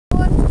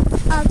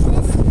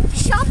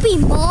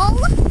shopping mall.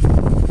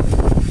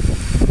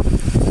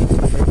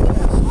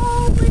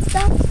 Oh, with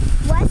the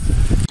west.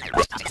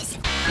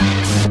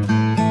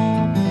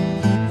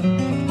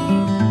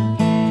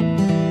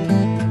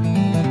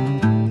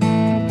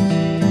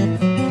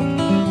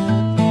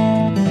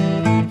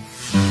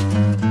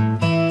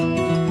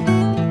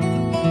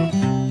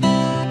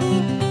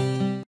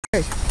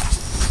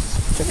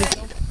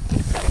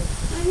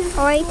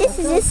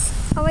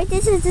 Alright,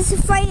 this is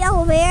this freight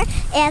elevator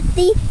at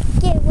the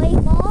Gateway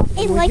Mall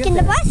in Lincoln,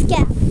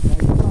 Nebraska.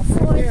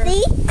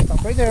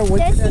 For the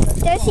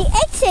there's the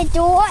exit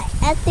door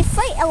at the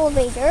freight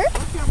elevator.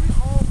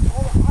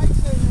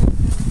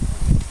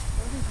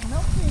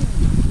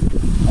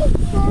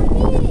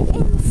 It's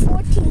in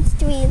 14th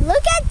Street.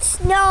 Look at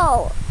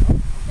snow.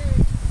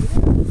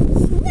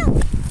 Snow.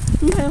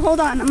 Okay, hold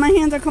on. My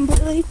hands are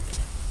completely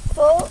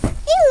full. And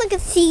look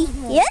at sea.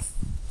 Yes.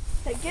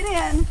 Okay, get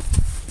in.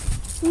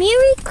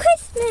 Merry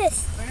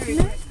Christmas! Merry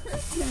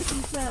Christmas,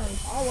 he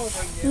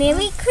says.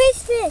 Merry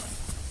Christmas!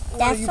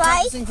 That's you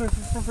why practicing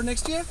for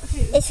next year?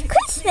 it's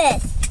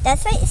Christmas.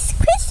 That's why it's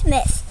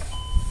Christmas.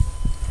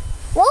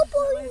 We'll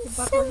be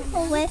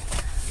simple with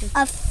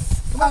a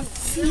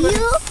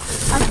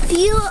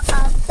few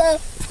of the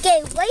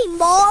Gateway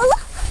Mall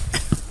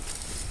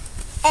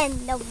and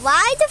the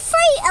ride the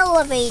freight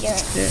elevator.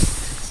 Yeah.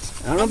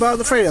 I don't know about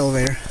the freight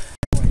elevator.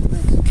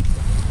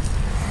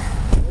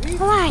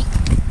 All right.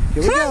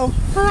 Here we go.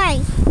 All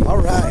right. All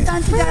right. Hold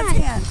on to Dad's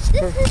hand.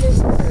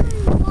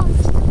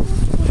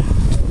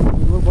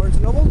 Little Barnes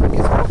and Noble. Get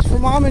some books for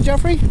Mom and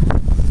Jeffrey. Like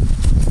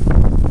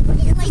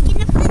in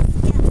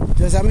Nebraska.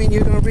 Does that mean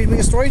you're going to read me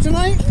a story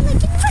tonight? Like in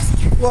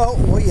Nebraska. Well,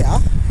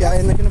 yeah,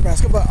 in Lincoln,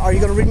 Nebraska. But are you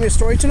going to read me a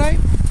story tonight?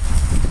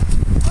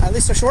 At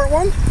least a short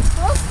one.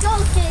 Let's go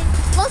to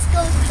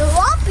the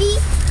lobby.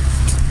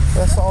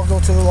 Let's all go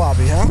to the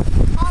lobby, huh?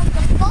 On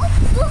the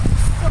bookstore.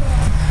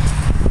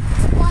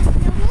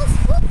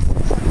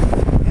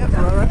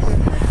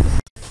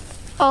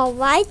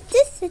 Alright,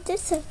 this is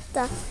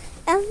the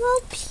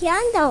emerald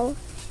piano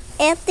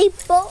at the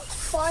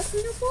bookstore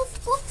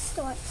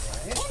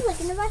in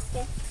Lincoln,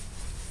 Nebraska.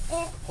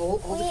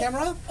 Hold the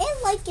camera up.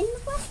 In Lincoln,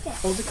 Nebraska.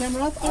 Hold the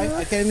camera up.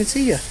 I can't even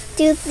see you.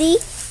 Do the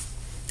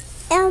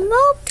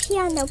emerald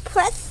piano.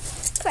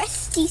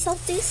 Press these up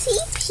to C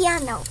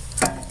piano.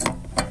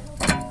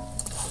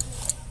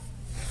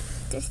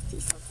 Press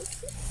these up to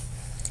C.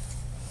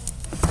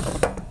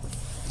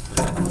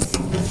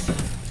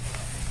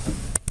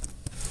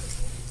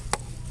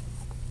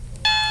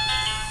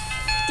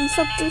 These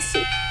up to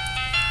C.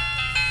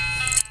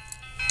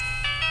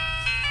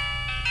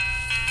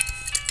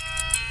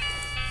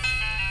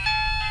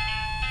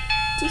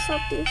 These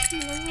up to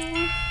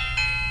C.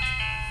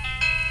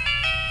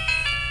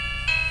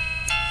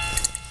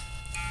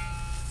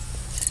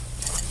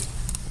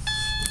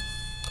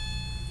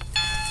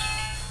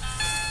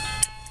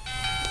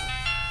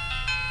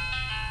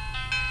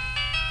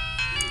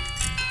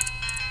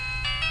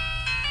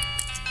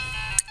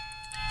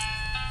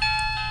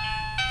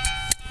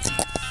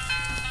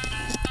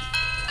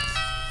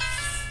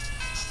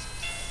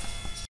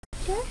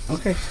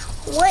 Okay.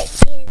 What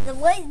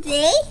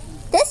they?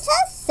 This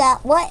has that.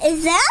 What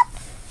is that?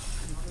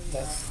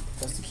 That's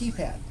the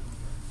keypad.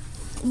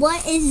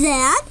 What is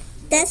that?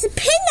 That's a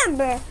pin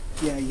number.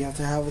 Yeah, you have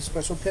to have a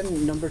special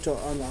pin number to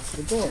unlock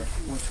the door,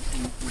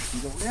 which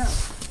you don't have.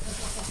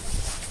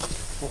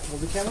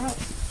 Hold the camera up.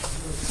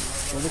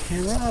 Hold the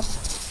camera up.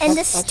 And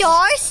the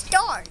star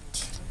start.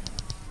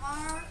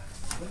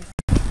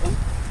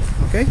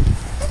 Okay.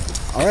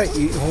 All right,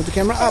 you hold the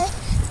camera up.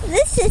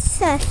 This is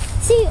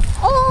see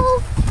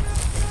old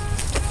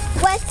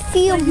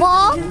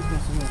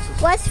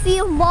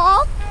Westfield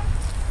Mall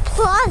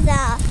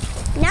Plaza.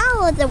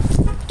 Now the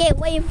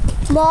Gateway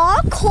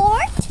Mall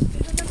Court.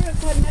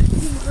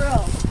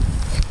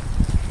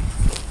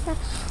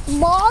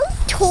 Mall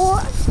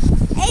tour,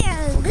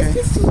 and this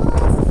is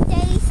Mall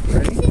Days.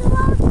 This is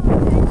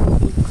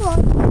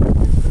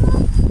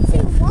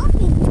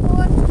walking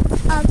tour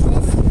of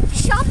this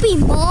shopping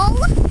mall.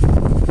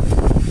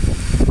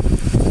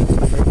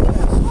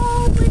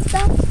 Oh, with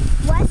the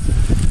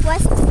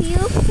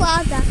Westview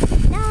Plaza.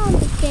 Now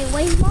the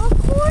Gateway Mall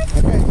Court.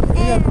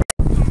 Okay.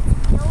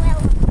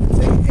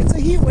 And it's a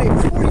heat wave.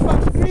 It's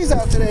 45 degrees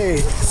out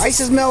today. Ice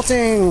is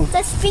melting.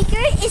 the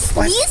speaker is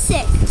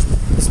music.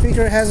 The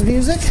speaker has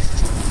music?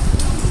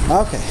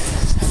 Okay,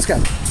 let's go.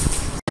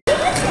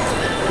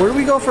 Where do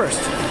we go first?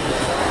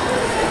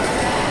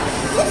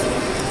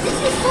 This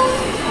is for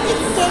the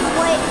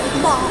Gateway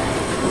Mall.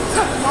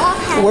 The mall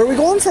has Where are we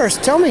going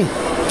first? Tell me.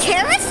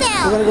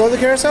 carousel. We're going to go to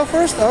the carousel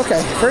first?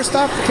 Okay, first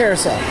stop, the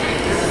carousel.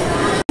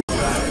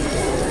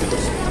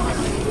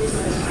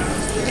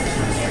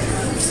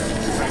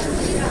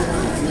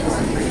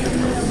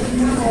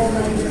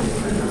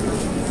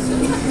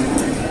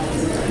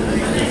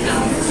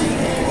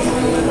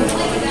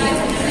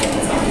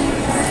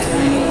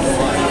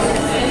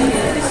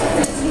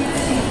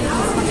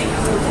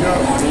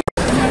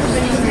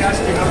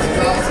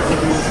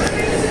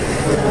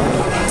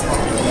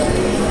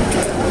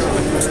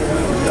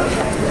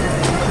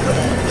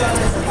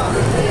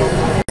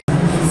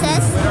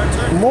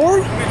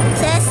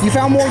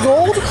 found more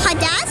gold? Her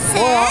dad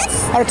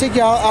says. I'll take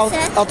you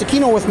out to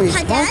Kino with me.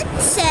 Her dad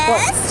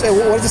says.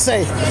 What does it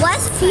say?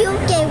 Westfield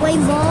Gateway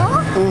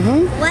Mall.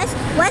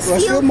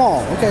 Westfield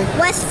Mall. Okay.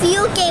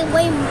 Westfield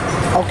Gateway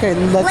Mall. Okay,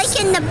 let's. Like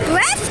in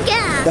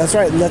Nebraska. That's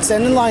right. Let's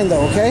stand in line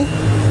though, okay?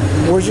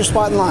 Where's your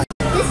spot in line?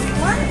 This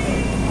one?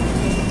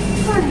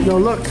 No,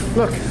 look.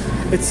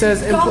 It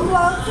says Don't go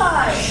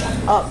outside.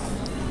 Shut up.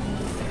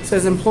 It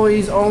says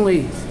employees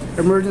only,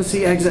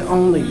 emergency exit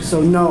only.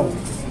 So no.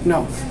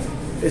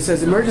 It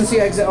says emergency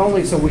exit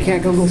only, so we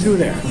can't go through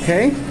there.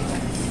 Okay?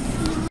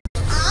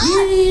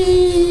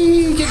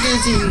 Yee, get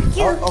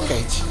dizzy. Oh,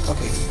 okay.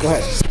 Go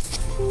ahead.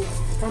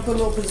 Put a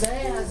little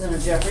pizzazz in it,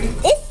 Jeffrey.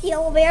 It's the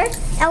elevator.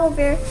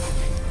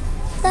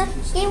 The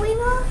Gateway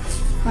Mall.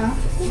 Huh?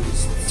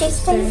 Chase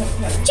Pen.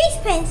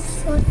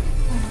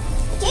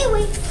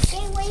 Gateway.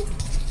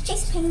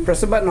 Chase Pen.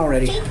 Press the button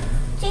already.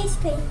 Chase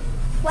Pen.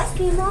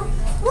 Westfield Mall.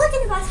 Look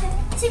in the basket.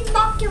 See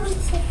Mom Gateway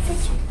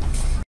picture.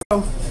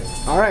 Oh,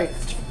 all right.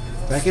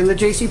 Back in the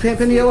JC Pimp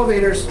in the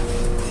elevators.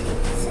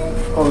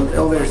 Oh, the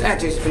elevators at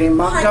JC Pimp in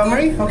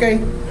Montgomery. Okay,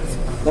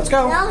 let's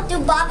go. Now do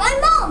bye-bye,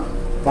 Mom.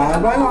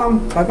 Bye-bye,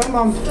 Mom. Bye-bye,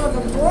 Mom. Do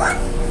the door.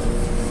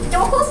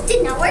 Door host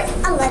did not work.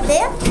 I left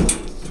it.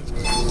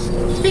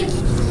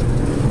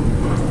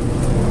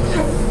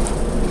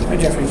 Hi,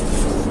 Jeffrey.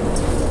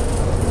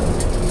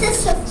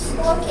 This is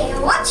okay.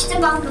 Watch the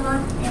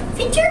bungalow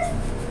picture.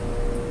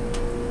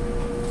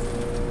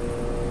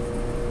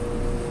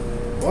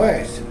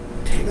 Boy, it's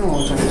taking a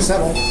long time to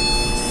settle.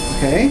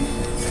 Okay,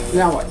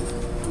 now what?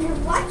 Now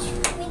watch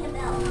ring the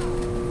bell.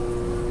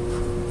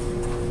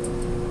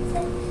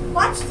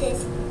 Watch this.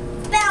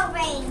 Bell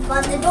ring.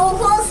 But the door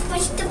closed.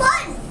 Push the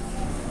button.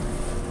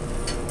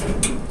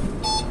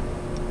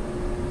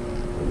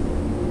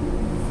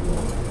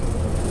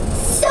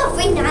 So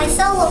very nice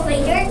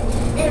elevator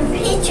and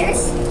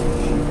pictures.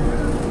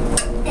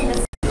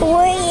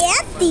 We're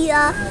at the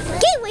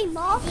Gateway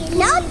Mall.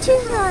 Now to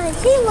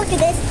see, look at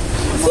this.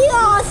 See 3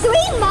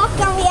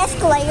 Montgomery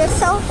escalators,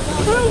 so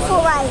room for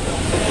ride.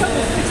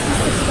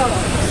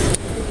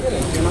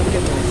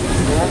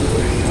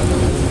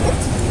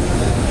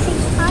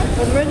 It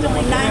was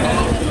originally 90.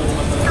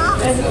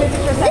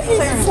 This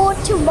is for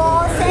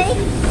tomorrow, say,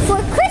 for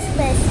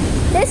Christmas.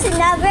 There's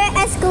another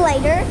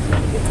escalator.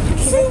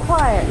 Keep it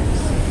quiet.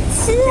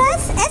 So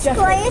that's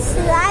escalators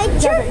like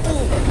jerky.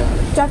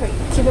 Jeffrey,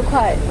 keep it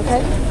quiet,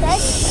 okay?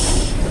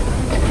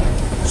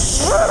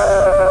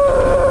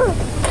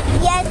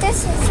 Yeah,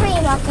 there's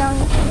 3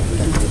 Montgomery.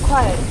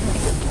 Quiet.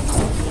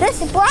 This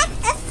black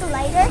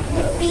escalator,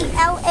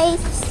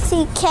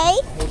 B-L-A-C-K.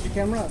 Hold your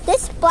camera up.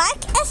 This black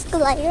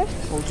escalator.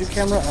 Hold your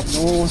camera up.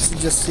 No one wants to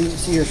just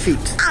see your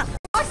feet.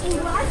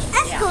 Parking lot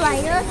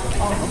escalator.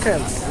 Okay,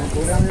 let's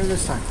go down there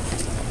this time.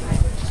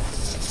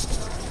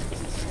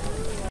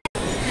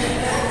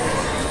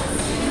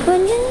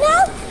 When you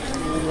know?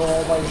 You go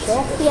all by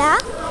yourself? Yeah.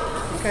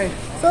 Okay.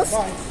 So let's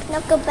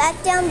now go back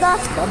down the.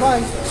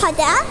 Bye-bye. Hi,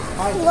 Dad.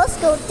 Hi. Let's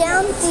go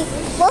down the.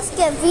 Let's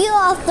get a view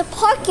of the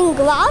parking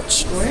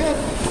garage. Go ahead.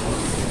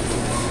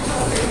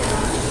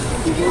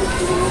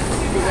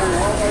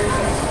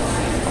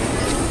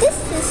 This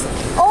is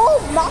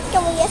old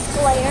Montgomery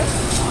escalator.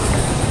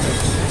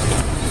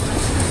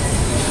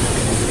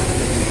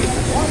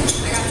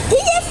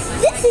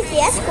 This is the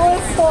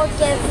escalator for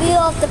the view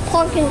of the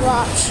parking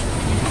garage.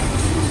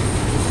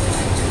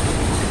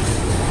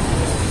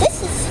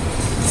 This is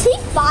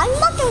T5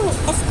 Montgomery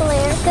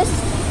escalator. That's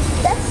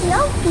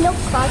no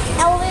cars,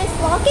 elevators,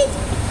 lockers,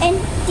 and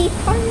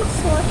department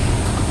store.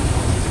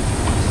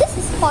 This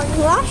is parking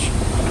garage.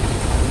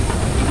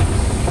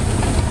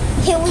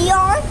 Here we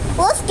are.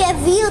 Let's get a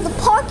view of the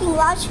parking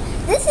garage.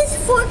 This is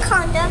for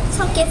conduct,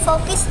 so get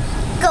focused.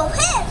 Go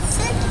ahead.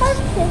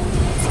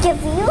 Let's get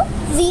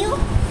view.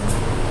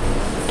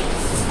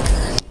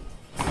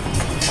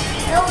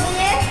 Over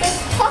there, there's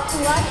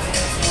parking lot.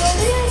 Over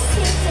there is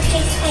the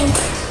Chase Pen.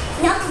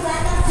 Now go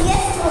back up the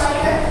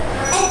escalator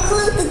and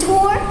close the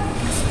door.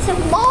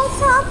 Some balls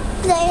up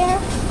there.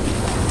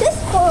 This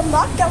is for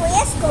Montgomery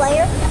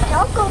escalator.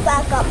 Now go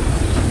back up.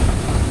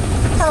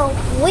 So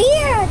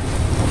we're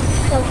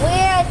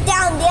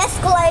down the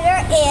escalator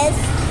is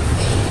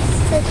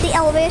the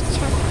elevator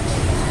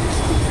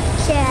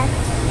check.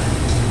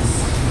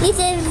 This is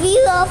a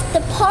view of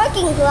the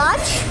parking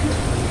garage.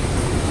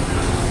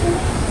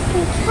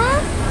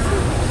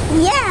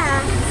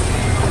 Yeah.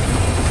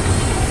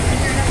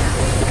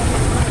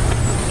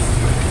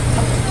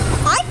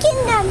 I can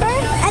remember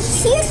at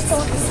Sears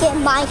store get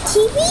my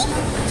TV.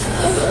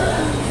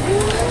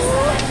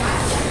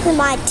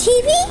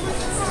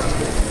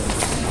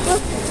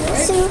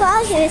 So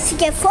to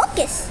get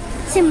focus.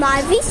 So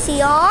my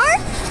VCR.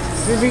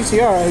 Your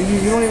VCR?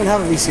 You don't even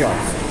have a VCR.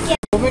 Yeah.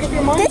 Well, make up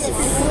your mind. This is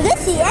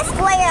the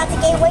escalator at the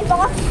Gateway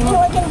Mall.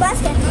 Look in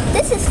Nebraska.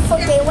 This is for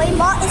Gateway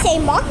Mall. It's a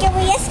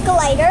Montgomery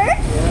escalator.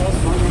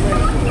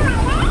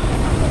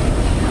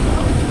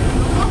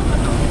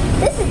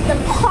 This is the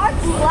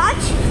parking lot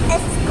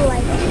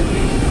escalator.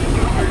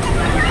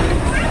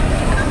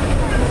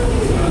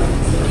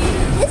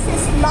 This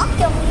is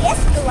Montgomery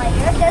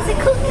escalator. There's a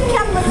cookie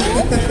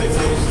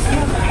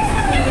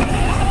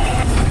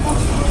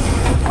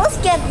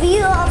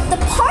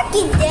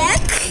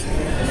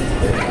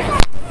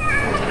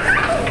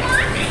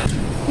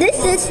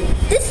This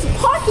is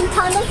parking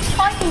tunnel,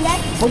 parking deck.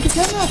 Hold your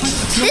camera up.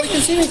 Nobody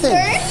can see anything.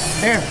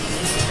 There.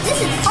 This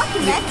is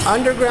parking deck.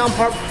 Underground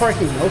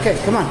parking. Okay,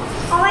 come on.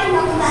 All right,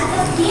 now back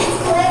up the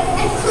escalator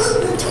and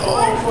conclude the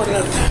tour. We're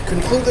gonna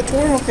conclude the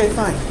tour. Okay,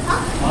 fine.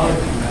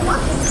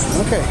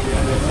 Okay.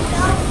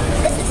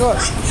 This is Good.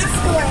 my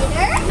escalator.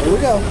 Here we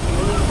go.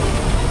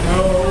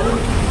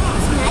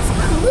 It's a nice,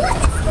 cool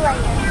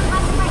escalator.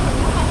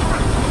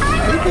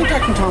 Are you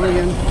contacting Tom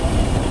again?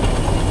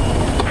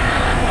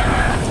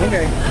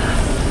 Okay.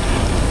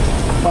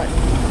 Fine.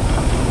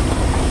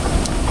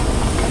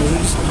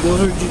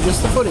 Those are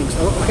just the footings.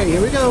 Oh, okay,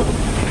 here we go.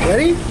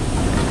 Ready?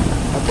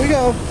 Up we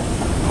go.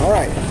 All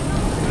right.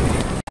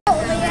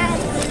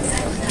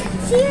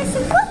 Here's a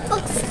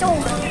book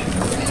store.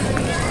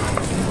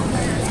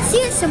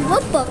 Here's a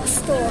book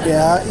store.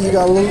 Yeah, you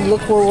gotta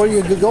look where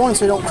you're going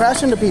so you don't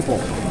crash into people.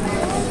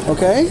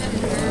 Okay?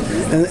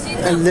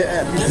 And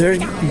there's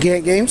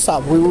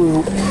GameStop. We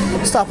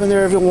stop in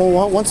there every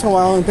once in a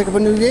while and pick up a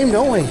new game,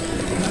 don't we?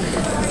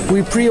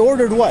 We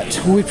pre-ordered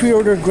what? We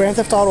pre-ordered Grand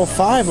Theft Auto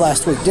 5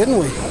 last week, didn't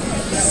we?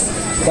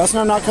 That's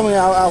not coming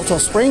out till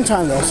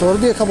springtime though, so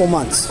it'll be a couple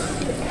months.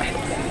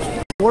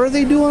 What are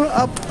they doing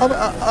up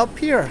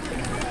here?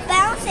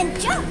 Bounce and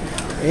jump.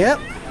 Yep.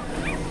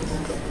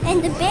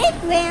 And the big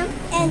ramp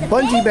and the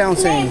Bungee big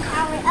bouncing.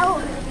 man-powered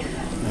elevator.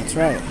 That's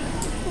right.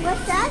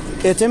 What's that?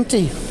 It's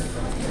empty.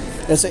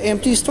 It's an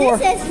empty store.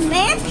 This is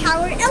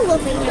man-powered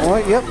elevator. Oh,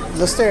 yep,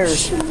 the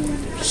stairs.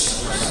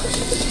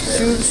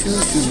 Shoes.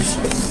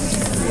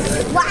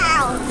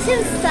 Wow,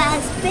 this is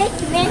big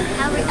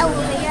man-powered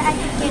elevator at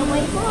the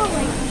Gateway Mall.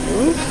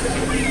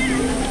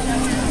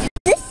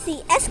 This is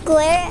the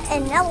escalator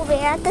and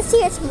elevator at the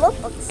Sears Book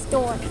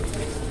store.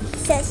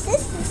 Says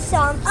this is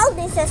some of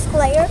this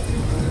escalator.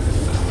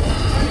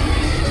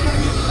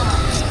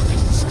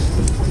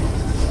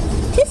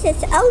 This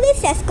is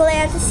Elvis escalator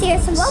at the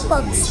Sears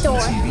Book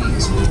store.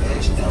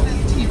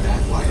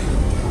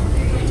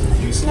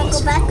 Now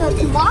go back up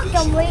to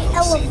Montgomery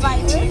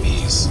elevator.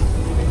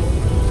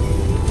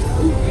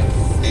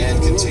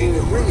 And contain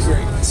a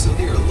refrigerator so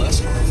they are less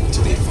harmful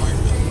to the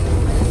environment.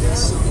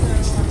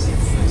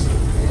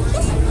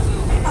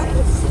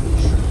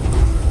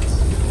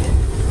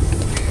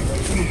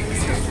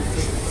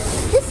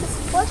 This is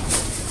what?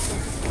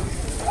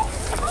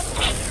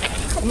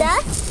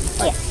 That?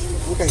 Yeah.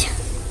 Okay.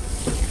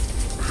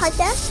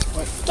 That?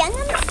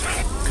 Gangnam?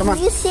 Come on.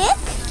 Music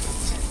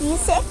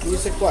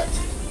what?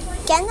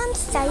 Gangnam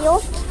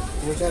Style.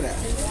 Where's that at?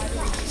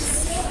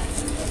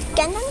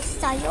 Gangnam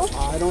Style.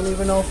 I don't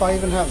even know if I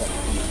even have it.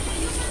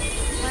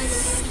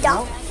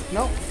 Stop.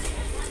 No.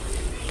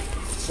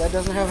 That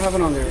doesn't have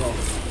heaven on there though.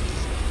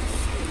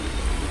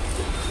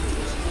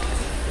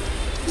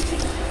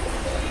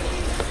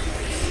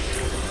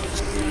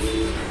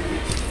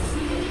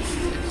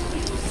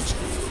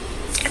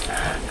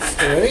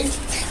 You ready?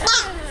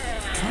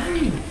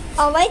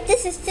 Alright,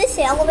 this is this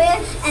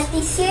elevator at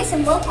the Sears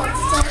and Book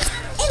store.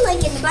 And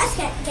like in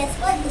Nebraska, guess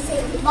what? They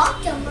say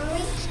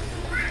Montgomery.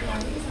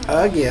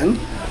 Again.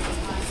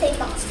 Say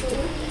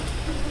Montgomery.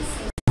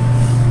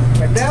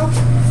 Back down.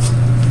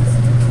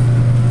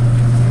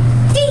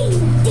 Ding,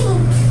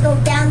 ding. Go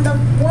down the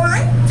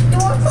one,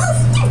 door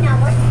closed, and now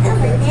we're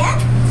over there.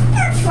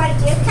 That's right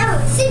here. Come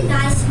on, see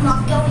nice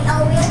Montgomery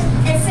elevator.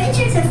 And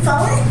features a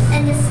phone,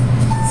 and this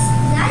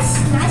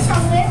nice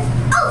elevator.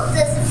 Oh,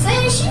 there's a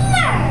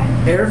freshener.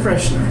 Air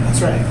freshener,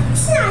 that's right.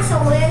 It's nice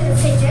elevator. The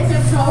features a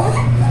phone.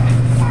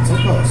 So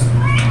close.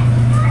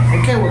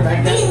 Okay, we're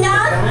back down. Do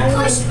not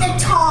push the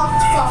top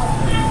phone.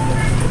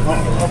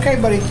 Oh, okay,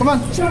 buddy, come on.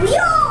 Here we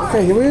are.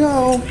 Okay, here we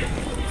go. And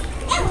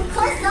we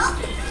close up.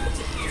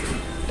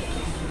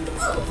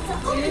 Oh, so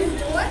open the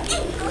door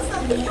and close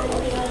up the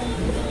elevator.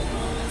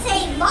 Say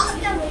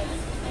Montgomery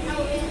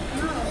elevator.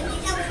 The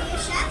elevator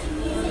shaft.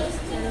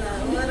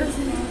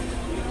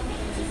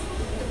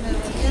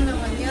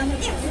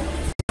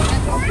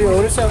 The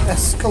Otis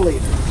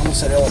escalator. I almost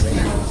said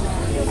elevator.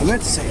 I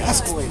meant to say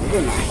escalator,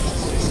 didn't I?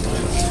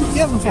 You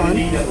having fun?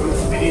 You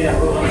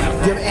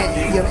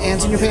have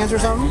ants in your pants or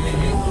something?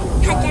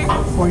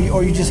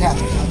 Or you just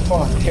happy?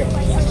 Hold on, here.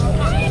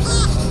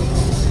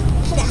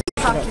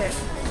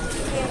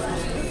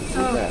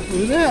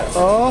 Who's that?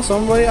 Oh,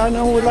 somebody I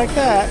know would like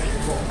that.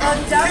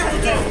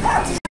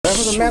 That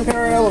was a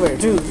manpower elevator.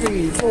 2,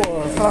 3, 4,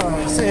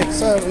 5, 6,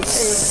 7,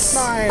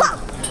 8,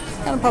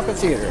 9. And a puppet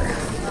theater.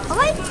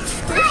 Alright,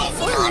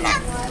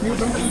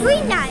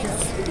 very nice.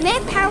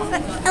 Man-power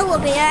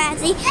elevator at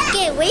the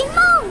Gateway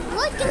Mall.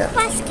 Look at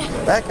Nebraska.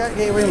 Back at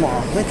Gateway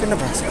Mall, Lincoln,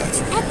 Nebraska. That's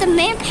right. At the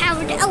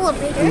man-powered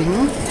elevator.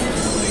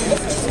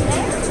 This is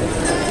there.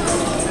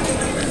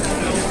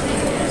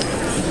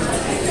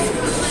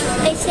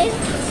 They say a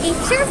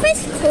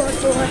service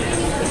corridor.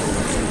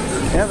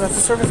 Yeah, that's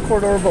a service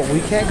corridor, but we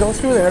can't go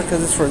through there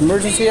because it's for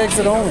emergency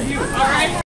exit only.